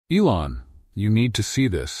Elon, you need to see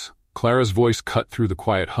this. Clara's voice cut through the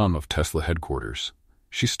quiet hum of Tesla headquarters.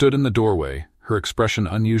 She stood in the doorway, her expression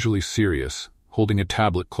unusually serious, holding a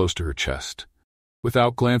tablet close to her chest.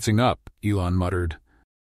 Without glancing up, Elon muttered,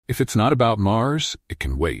 "If it's not about Mars, it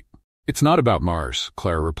can wait." "It's not about Mars,"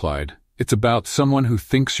 Clara replied. "It's about someone who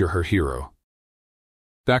thinks you're her hero."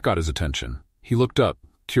 That got his attention. He looked up,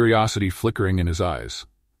 curiosity flickering in his eyes.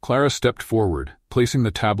 Clara stepped forward, placing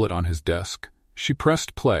the tablet on his desk. She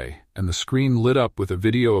pressed play, and the screen lit up with a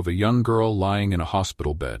video of a young girl lying in a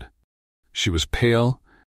hospital bed. She was pale,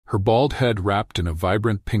 her bald head wrapped in a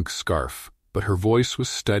vibrant pink scarf, but her voice was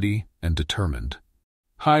steady and determined.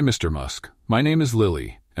 "Hi, Mr. Musk. My name is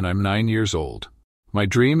Lily, and I'm 9 years old. My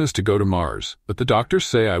dream is to go to Mars, but the doctors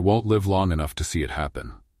say I won't live long enough to see it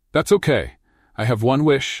happen. That's okay. I have one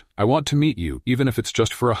wish. I want to meet you, even if it's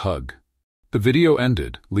just for a hug." The video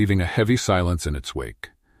ended, leaving a heavy silence in its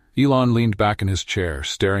wake. Elon leaned back in his chair,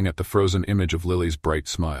 staring at the frozen image of Lily's bright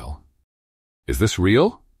smile. "Is this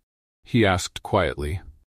real?" he asked quietly.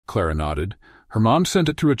 Clara nodded. "Her mom sent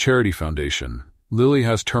it through a charity foundation. Lily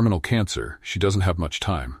has terminal cancer. She doesn't have much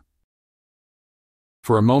time."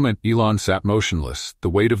 For a moment, Elon sat motionless, the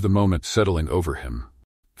weight of the moment settling over him.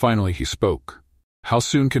 Finally, he spoke. "How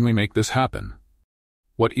soon can we make this happen?"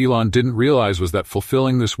 What Elon didn't realize was that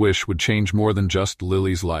fulfilling this wish would change more than just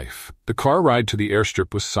Lily's life. The car ride to the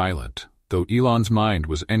airstrip was silent, though Elon's mind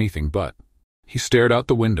was anything but. He stared out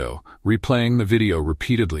the window, replaying the video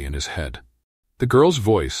repeatedly in his head. The girl's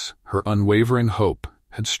voice, her unwavering hope,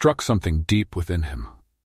 had struck something deep within him.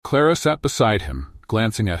 Clara sat beside him,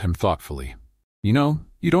 glancing at him thoughtfully. "You know,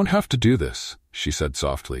 you don't have to do this," she said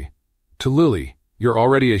softly. "To Lily, you're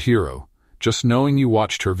already a hero. Just knowing you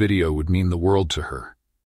watched her video would mean the world to her."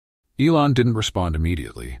 Elon didn't respond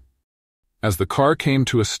immediately. As the car came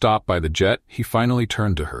to a stop by the jet, he finally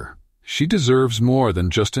turned to her. "She deserves more than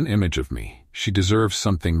just an image of me. She deserves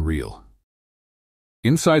something real."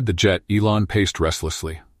 Inside the jet, Elon paced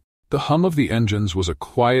restlessly. The hum of the engines was a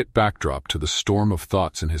quiet backdrop to the storm of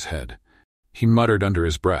thoughts in his head. He muttered under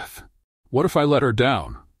his breath, "What if I let her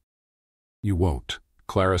down?" "You won't,"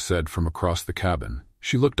 Clara said from across the cabin.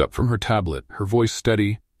 She looked up from her tablet, her voice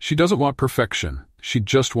steady. "She doesn't want perfection. She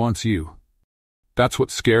just wants you." "That's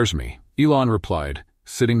what scares me," Elon replied,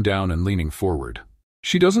 sitting down and leaning forward.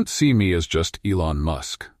 "She doesn't see me as just Elon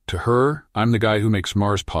Musk. To her, I'm the guy who makes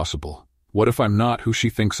Mars possible. What if I'm not who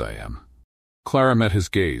she thinks I am?" Clara met his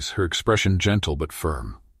gaze, her expression gentle but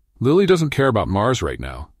firm. "Lily doesn't care about Mars right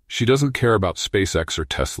now. She doesn't care about SpaceX or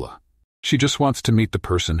Tesla. She just wants to meet the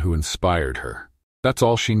person who inspired her. That's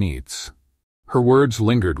all she needs." Her words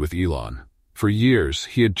lingered with Elon. For years,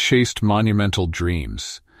 he had chased monumental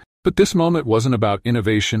dreams. But this moment wasn't about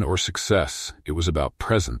innovation or success, it was about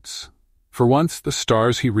presence. For once, the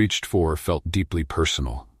stars he reached for felt deeply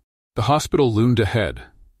personal. The hospital loomed ahead,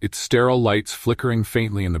 its sterile lights flickering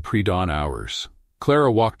faintly in the pre-dawn hours.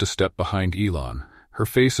 Clara walked a step behind Elon, her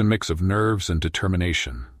face a mix of nerves and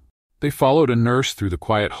determination. They followed a nurse through the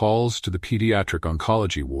quiet halls to the pediatric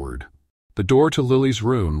oncology ward. The door to Lily's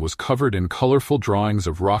room was covered in colorful drawings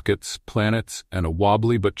of rockets, planets, and a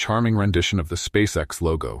wobbly but charming rendition of the SpaceX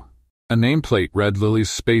logo. A nameplate read Lily's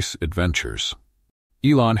Space Adventures.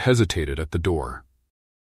 Elon hesitated at the door.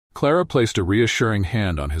 Clara placed a reassuring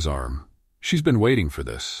hand on his arm. "She's been waiting for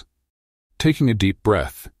this." Taking a deep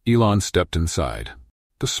breath, Elon stepped inside.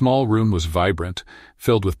 The small room was vibrant,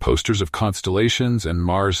 filled with posters of constellations and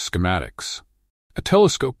Mars schematics. A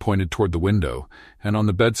telescope pointed toward the window, and on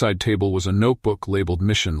the bedside table was a notebook labeled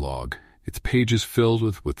Mission Log, its pages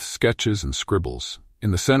filled with sketches and scribbles.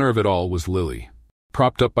 In the center of it all was Lily.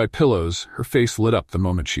 Propped up by pillows, her face lit up the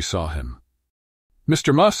moment she saw him.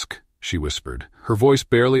 "Mr. Musk," she whispered, her voice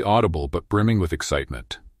barely audible but brimming with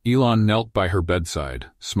excitement. Elon knelt by her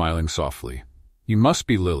bedside, smiling softly. "You must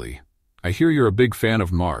be Lily. I hear you're a big fan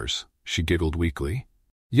of Mars," she giggled weakly.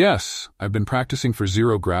 "Yes, I've been practicing for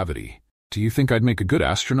zero gravity. Do you think I'd make a good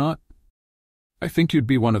astronaut?" "I think you'd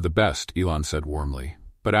be one of the best," Elon said warmly.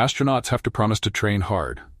 "But astronauts have to promise to train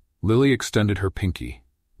hard." Lily extended her pinky.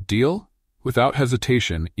 "Deal?" Without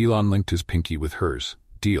hesitation, Elon linked his pinky with hers.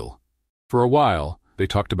 "Deal." For a while, they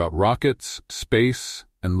talked about rockets, space,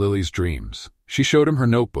 and Lily's dreams. She showed him her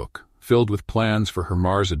notebook, filled with plans for her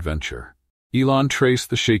Mars adventure. Elon traced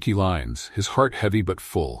the shaky lines, his heart heavy but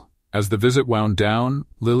full. As the visit wound down,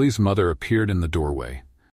 Lily's mother appeared in the doorway.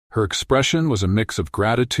 Her expression was a mix of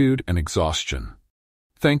gratitude and exhaustion.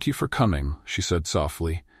 "Thank you for coming," she said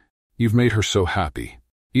softly. "You've made her so happy."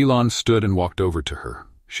 Elon stood and walked over to her.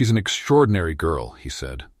 "She's an extraordinary girl," he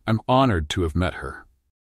said. "I'm honored to have met her."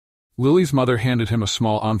 Lily's mother handed him a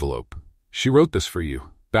small envelope. "She wrote this for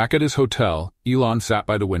you." Back at his hotel, Elon sat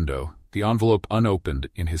by the window, the envelope unopened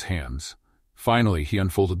in his hands. Finally, he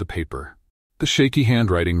unfolded the paper. The shaky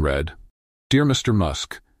handwriting read, "Dear Mr.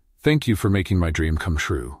 Musk, thank you for making my dream come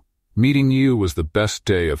true. Meeting you was the best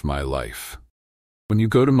day of my life. When you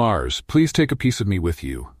go to Mars, please take a piece of me with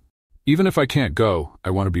you. Even if I can't go,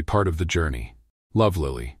 I want to be part of the journey. Love,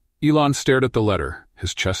 Lily." Elon stared at the letter,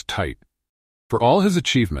 his chest tight. For all his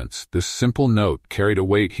achievements, this simple note carried a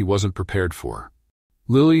weight he wasn't prepared for.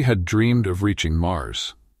 Lily had dreamed of reaching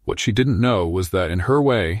Mars. What she didn't know was that in her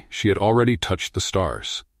way, she had already touched the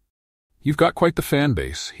stars. "You've got quite the fan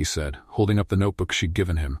base," he said, holding up the notebook she'd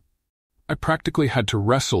given him. "I practically had to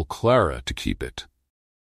wrestle Clara to keep it."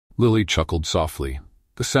 Lily chuckled softly,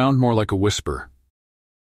 the sound more like a whisper.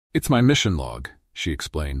 "It's my mission log," she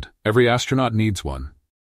explained. "Every astronaut needs one."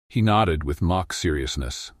 He nodded with mock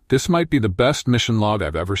seriousness. "This might be the best mission log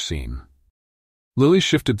I've ever seen." Lily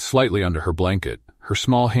shifted slightly under her blanket, her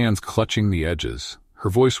small hands clutching the edges. Her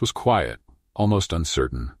voice was quiet, almost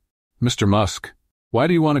uncertain. "Mr. Musk, why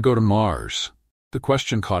do you want to go to Mars?" The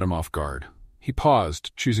question caught him off guard. He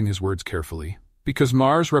paused, choosing his words carefully. "Because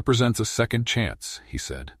Mars represents a second chance," he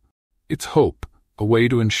said. "It's hope, a way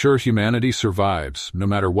to ensure humanity survives no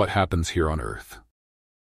matter what happens here on Earth."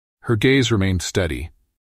 Her gaze remained steady.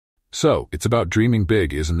 "So, it's about dreaming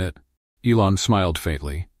big, isn't it?" Elon smiled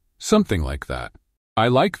faintly. "Something like that." "I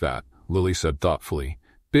like that," Lily said thoughtfully.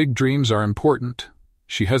 "Big dreams are important."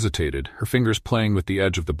 She hesitated, her fingers playing with the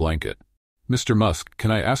edge of the blanket. "Mr. Musk,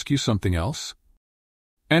 can I ask you something else?"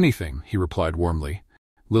 "Anything," he replied warmly.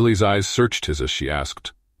 Lily's eyes searched his as she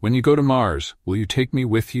asked, "When you go to Mars, will you take me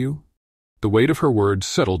with you?" The weight of her words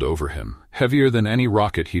settled over him, heavier than any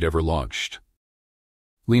rocket he'd ever launched.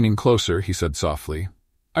 Leaning closer, he said softly,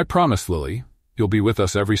 "I promise, Lily, you'll be with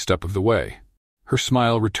us every step of the way." Her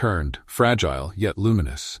smile returned, fragile yet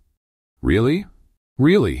luminous. "Really?"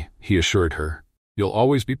 "Really," he assured her. "You'll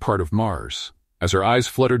always be part of Mars." As her eyes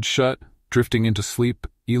fluttered shut, drifting into sleep,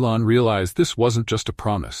 Elon realized this wasn't just a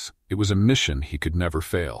promise. It was a mission he could never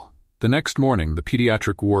fail. The next morning, the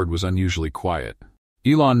pediatric ward was unusually quiet.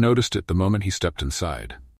 Elon noticed it the moment he stepped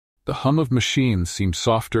inside. The hum of machines seemed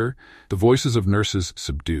softer, the voices of nurses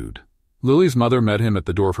subdued. Lily's mother met him at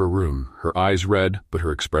the door of her room, her eyes red but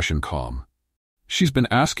her expression calm. "She's been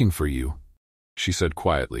asking for you," she said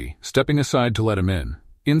quietly, stepping aside to let him in.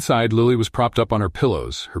 Inside, Lily was propped up on her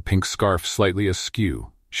pillows, her pink scarf slightly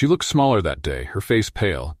askew. She looked smaller that day, her face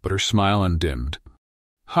pale, but her smile undimmed.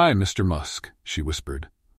 "Hi, Mr. Musk," she whispered.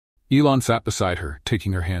 Elon sat beside her,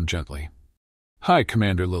 taking her hand gently. "Hi,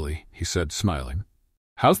 Commander Lily," he said, smiling.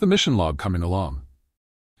 "How's the mission log coming along?"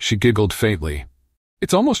 She giggled faintly.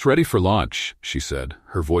 "It's almost ready for launch," she said,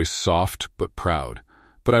 her voice soft but proud.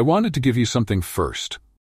 "But I wanted to give you something first."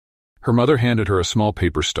 Her mother handed her a small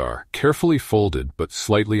paper star, carefully folded but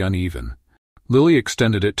slightly uneven. Lily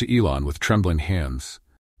extended it to Elon with trembling hands.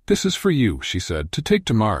 "This is for you," she said, "to take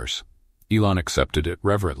to Mars." Elon accepted it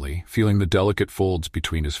reverently, feeling the delicate folds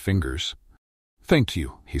between his fingers. "Thank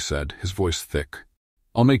you," he said, his voice thick.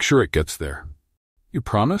 "I'll make sure it gets there." "You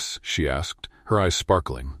promise?" she asked, her eyes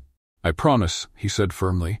sparkling. "I promise," he said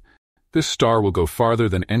firmly. "This star will go farther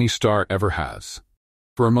than any star ever has."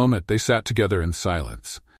 For a moment they sat together in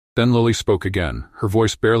silence. Then Lily spoke again, her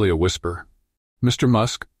voice barely a whisper. "Mr.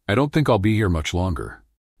 Musk, I don't think I'll be here much longer."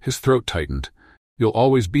 His throat tightened. "You'll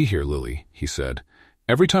always be here, Lily," he said.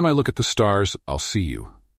 "Every time I look at the stars, I'll see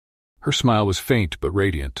you." Her smile was faint but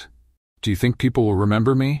radiant. "Do you think people will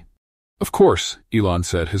remember me?" "Of course," Elon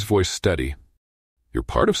said, his voice steady. "You're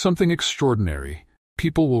part of something extraordinary.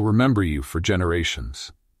 People will remember you for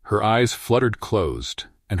generations." Her eyes fluttered closed,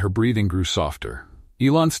 and her breathing grew softer.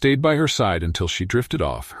 Elon stayed by her side until she drifted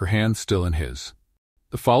off, her hand still in his.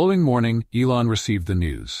 The following morning, Elon received the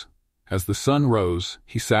news. As the sun rose,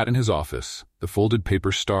 he sat in his office, the folded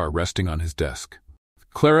paper star resting on his desk.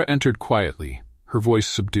 Clara entered quietly, her voice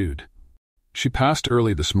subdued. "She passed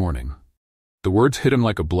early this morning." The words hit him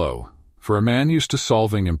like a blow. For a man used to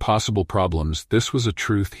solving impossible problems, this was a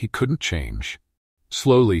truth he couldn't change.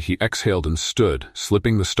 Slowly, he exhaled and stood,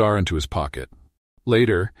 slipping the star into his pocket.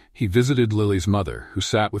 Later, he visited Lily's mother, who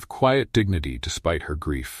sat with quiet dignity despite her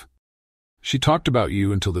grief. "She talked about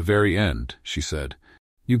you until the very end," she said.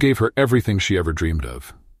 "You gave her everything she ever dreamed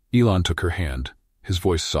of." Elon took her hand, his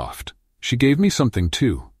voice soft. "She gave me something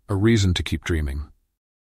too, a reason to keep dreaming."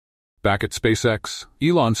 Back at SpaceX,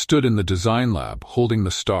 Elon stood in the design lab, holding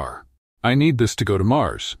the star. "I need this to go to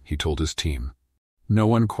Mars," he told his team. No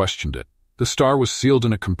one questioned it. The star was sealed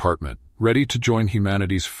in a compartment, ready to join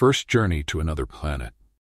humanity's first journey to another planet.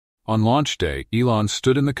 On launch day, Elon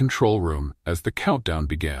stood in the control room as the countdown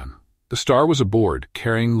began. The star was aboard,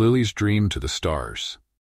 carrying Lily's dream to the stars.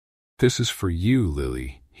 "This is for you,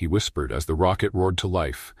 Lily," he whispered as the rocket roared to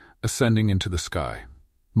life, ascending into the sky.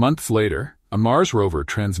 Months later, a Mars rover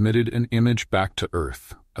transmitted an image back to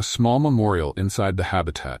Earth, a small memorial inside the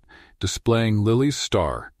habitat, displaying Lily's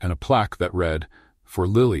star and a plaque that read, "For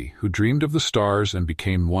Lily, who dreamed of the stars and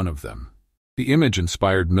became one of them." The image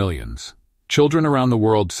inspired millions. Children around the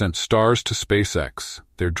world sent stars to SpaceX,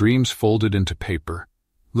 their dreams folded into paper.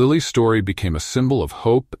 Lily's story became a symbol of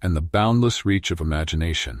hope and the boundless reach of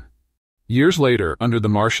imagination. Years later, under the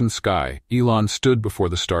Martian sky, Elon stood before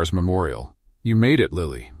the star's memorial. "You made it,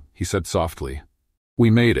 Lily," he said softly. "We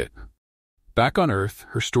made it." Back on Earth,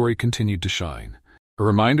 her story continued to shine, a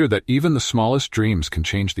reminder that even the smallest dreams can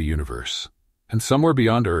change the universe. And somewhere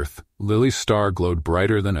beyond Earth, Lily's star glowed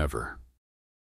brighter than ever.